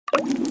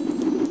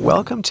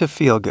Welcome to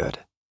Feel Good,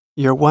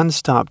 your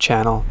one-stop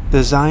channel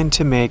designed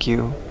to make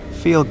you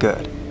feel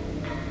good.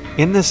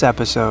 In this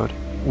episode,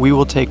 we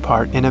will take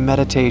part in a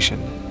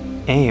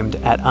meditation aimed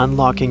at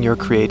unlocking your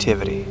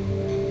creativity.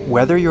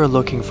 Whether you're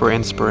looking for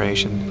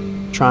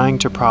inspiration, trying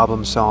to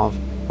problem solve,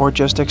 or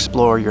just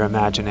explore your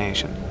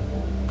imagination,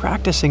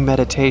 practicing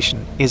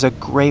meditation is a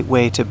great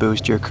way to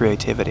boost your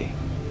creativity.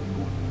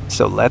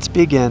 So let's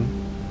begin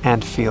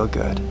and feel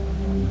good.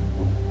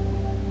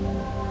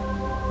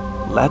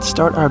 Let's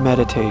start our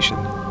meditation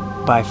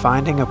by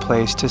finding a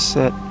place to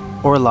sit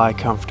or lie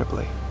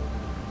comfortably.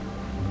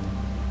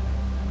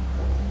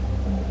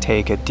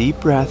 Take a deep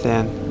breath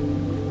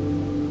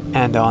in,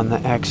 and on the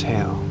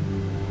exhale,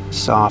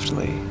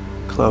 softly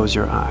close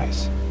your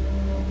eyes.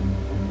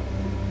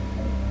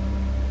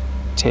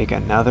 Take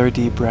another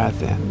deep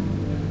breath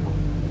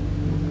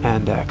in,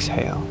 and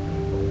exhale.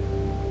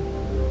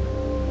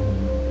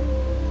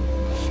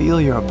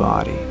 Feel your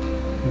body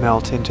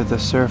melt into the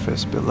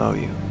surface below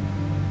you.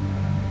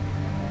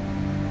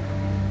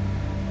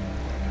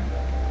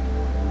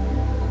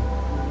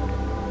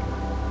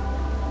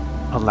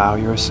 Allow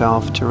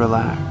yourself to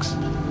relax.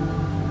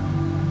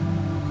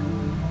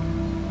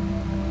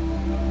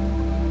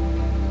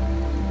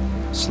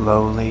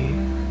 Slowly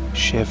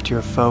shift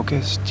your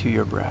focus to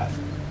your breath.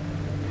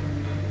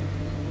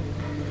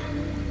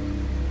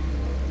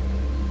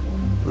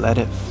 Let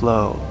it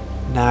flow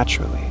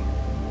naturally.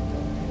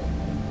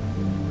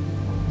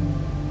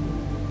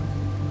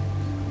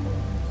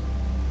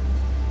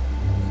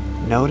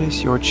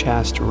 Notice your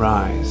chest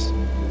rise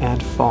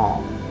and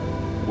fall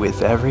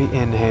with every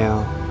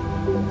inhale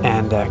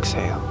and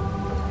exhale.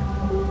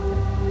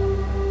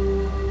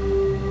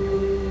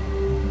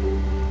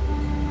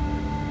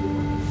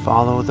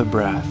 Follow the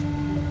breath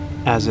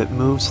as it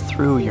moves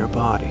through your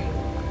body.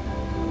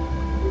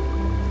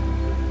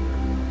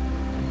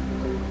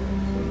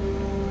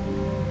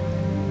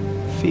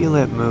 Feel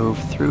it move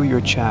through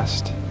your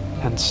chest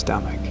and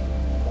stomach,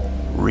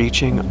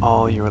 reaching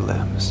all your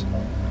limbs,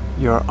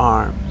 your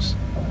arms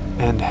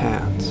and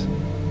hands.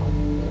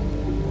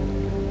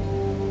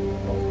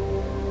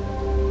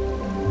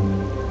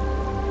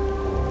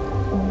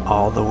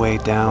 All the way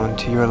down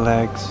to your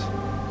legs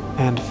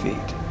and feet.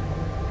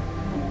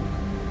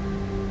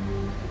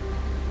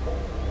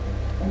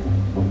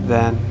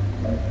 Then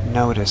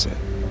notice it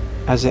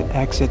as it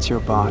exits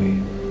your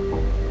body.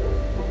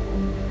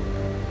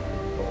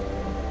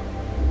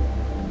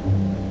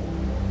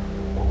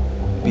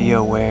 Be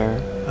aware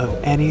of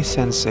any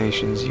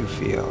sensations you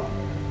feel.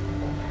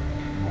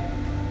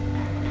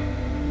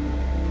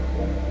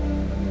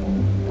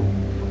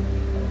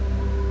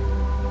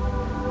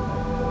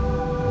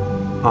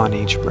 On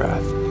each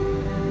breath,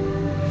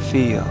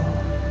 feel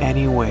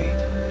any weight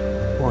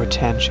or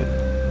tension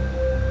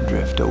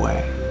drift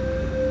away.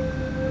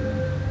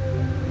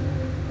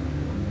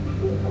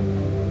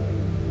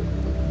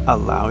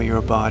 Allow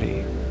your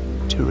body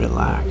to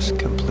relax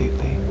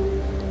completely.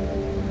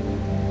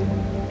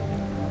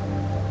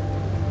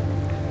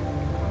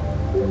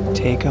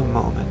 Take a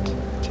moment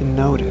to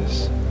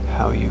notice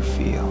how you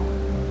feel.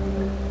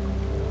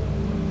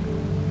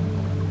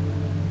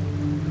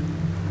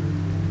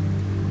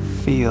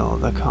 Feel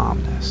the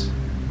calmness,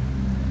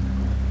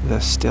 the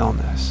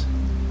stillness.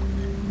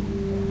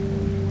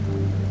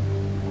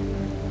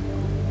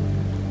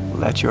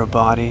 Let your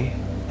body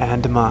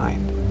and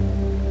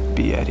mind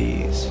be at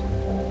ease.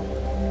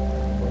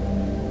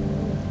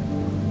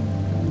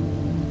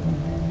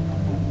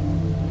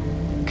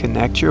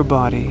 Connect your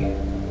body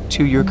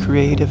to your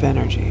creative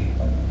energy.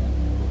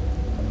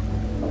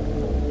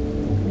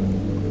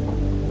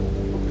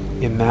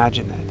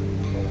 Imagine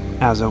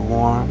it as a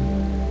warm,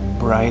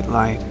 bright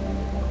light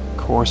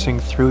coursing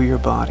through your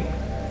body.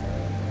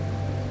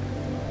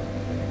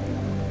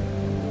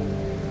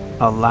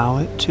 Allow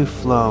it to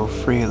flow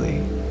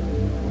freely.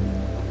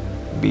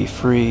 Be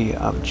free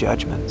of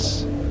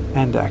judgments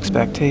and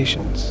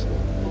expectations.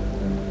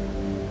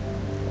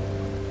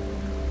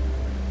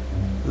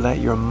 Let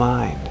your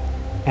mind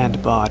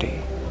and body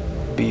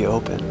be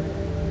open.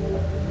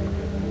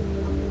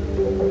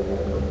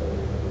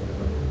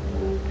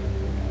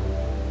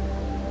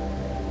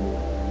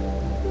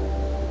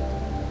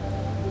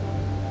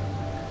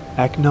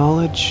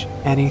 Acknowledge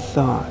any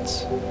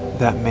thoughts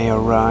that may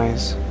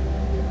arise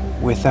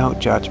without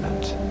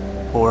judgment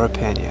or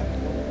opinion.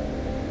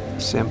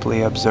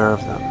 Simply observe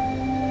them.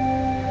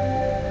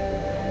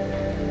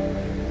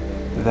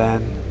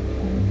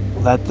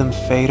 Then let them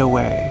fade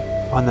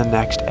away on the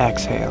next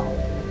exhale.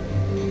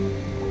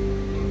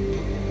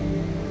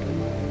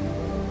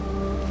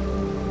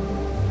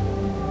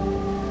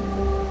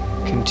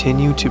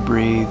 Continue to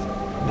breathe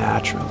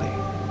naturally.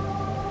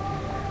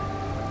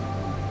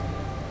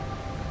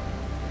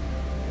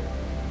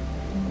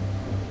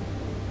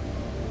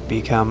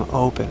 Become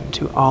open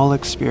to all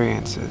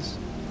experiences.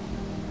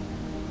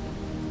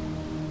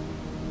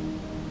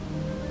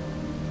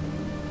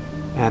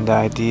 And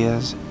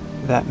ideas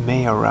that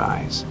may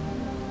arise.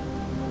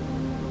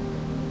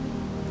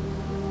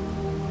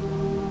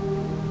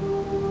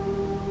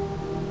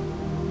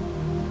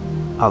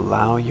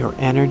 Allow your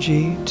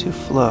energy to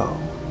flow.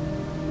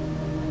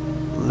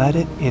 Let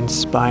it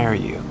inspire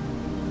you.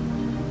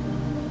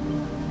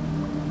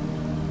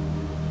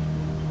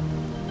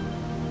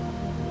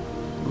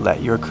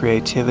 Let your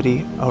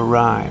creativity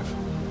arrive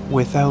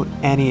without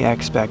any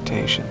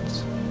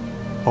expectations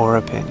or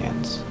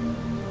opinions.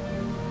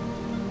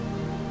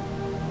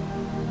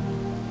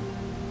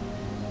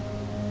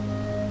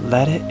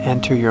 Let it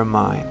enter your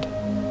mind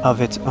of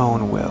its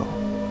own will.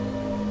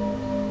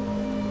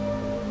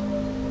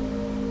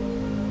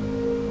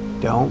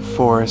 Don't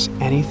force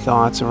any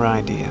thoughts or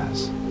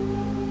ideas.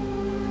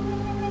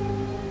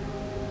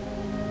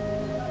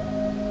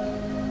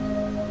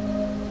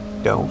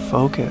 Don't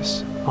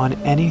focus on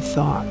any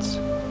thoughts.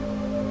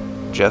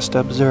 Just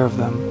observe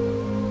them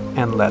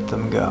and let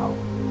them go.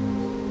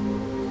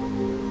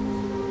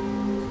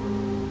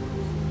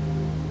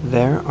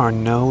 There are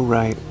no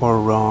right or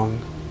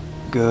wrong,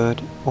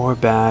 good or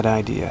bad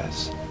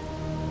ideas.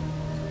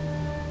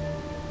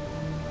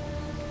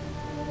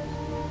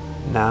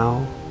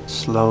 Now,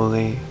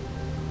 slowly,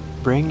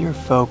 bring your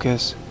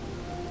focus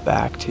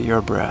back to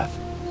your breath.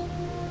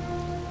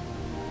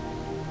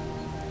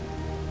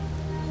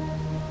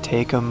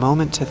 Take a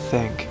moment to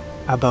think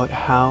about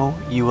how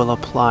you will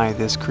apply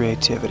this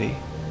creativity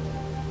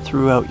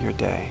throughout your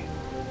day.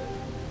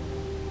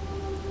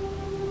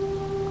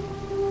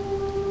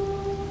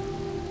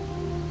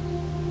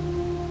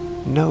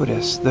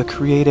 Notice the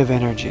creative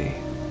energy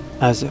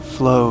as it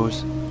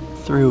flows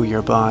through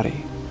your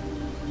body.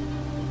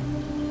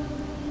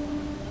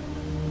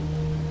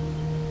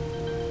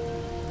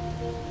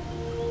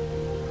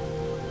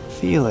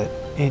 Feel it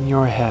in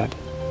your head,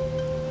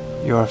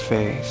 your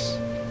face,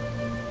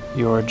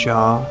 your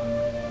jaw,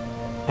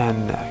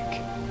 and neck.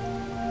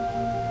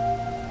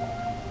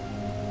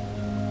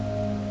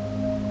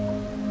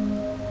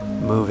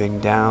 Moving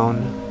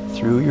down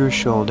through your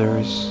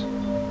shoulders,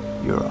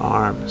 your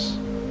arms,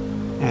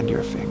 and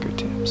your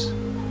fingertips.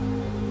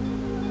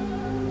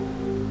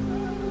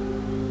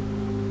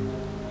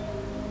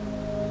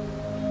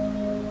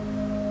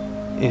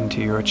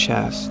 Into your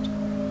chest,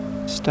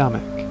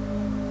 stomach,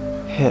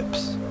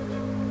 hips,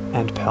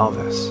 and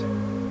pelvis.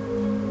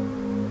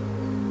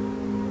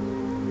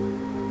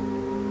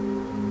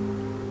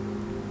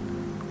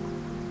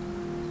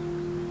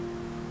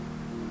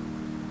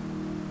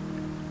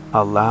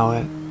 Allow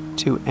it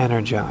to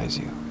energize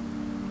you.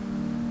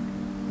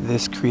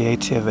 This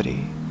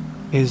creativity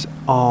is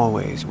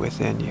always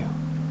within you.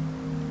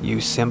 You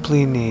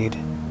simply need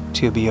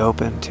to be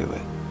open to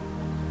it.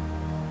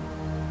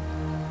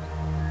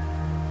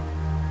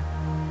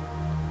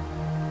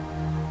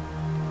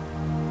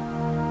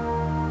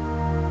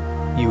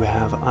 You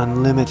have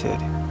unlimited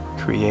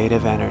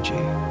creative energy.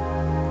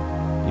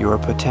 Your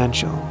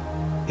potential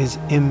is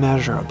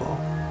immeasurable.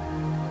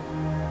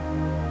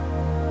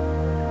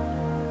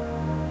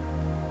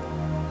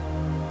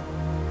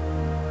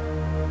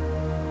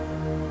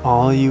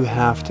 All you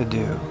have to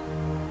do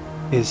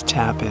is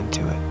tap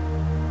into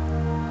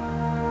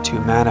it, to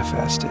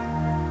manifest it.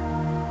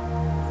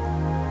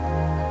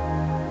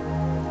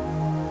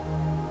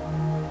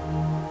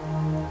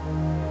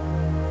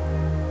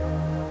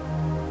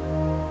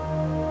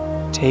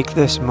 Take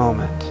this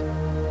moment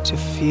to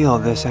feel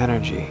this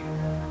energy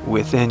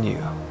within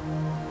you.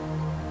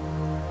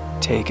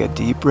 Take a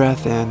deep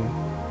breath in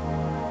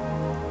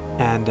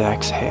and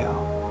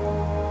exhale.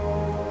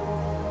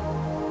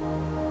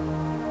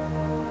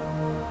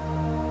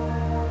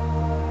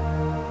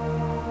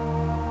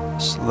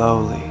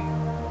 Slowly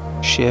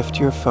shift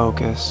your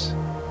focus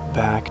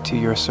back to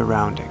your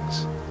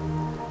surroundings.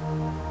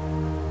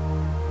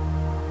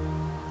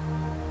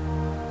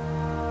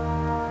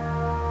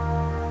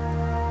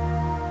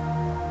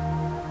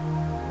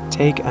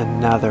 Take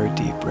another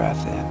deep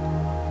breath in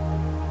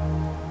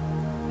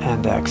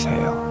and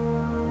exhale.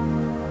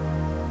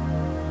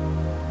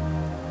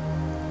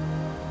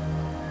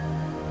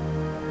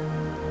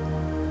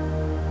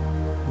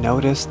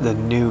 Notice the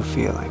new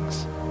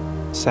feelings,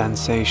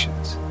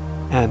 sensations,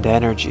 and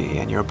energy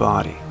in your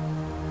body.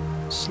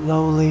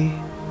 Slowly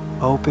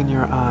open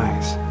your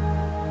eyes.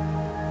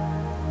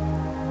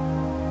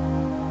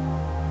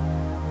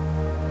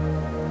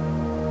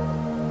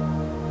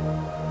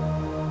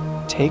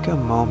 Take a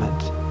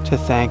moment to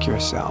thank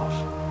yourself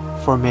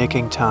for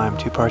making time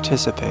to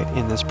participate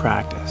in this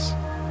practice.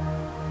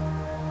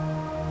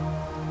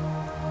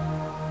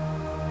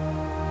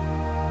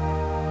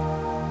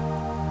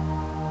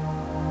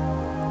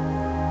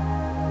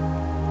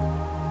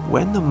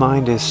 When the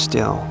mind is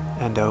still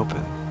and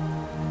open,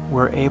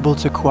 we're able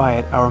to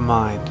quiet our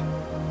mind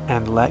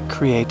and let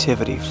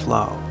creativity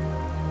flow.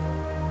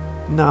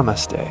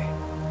 Namaste,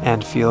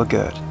 and feel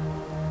good.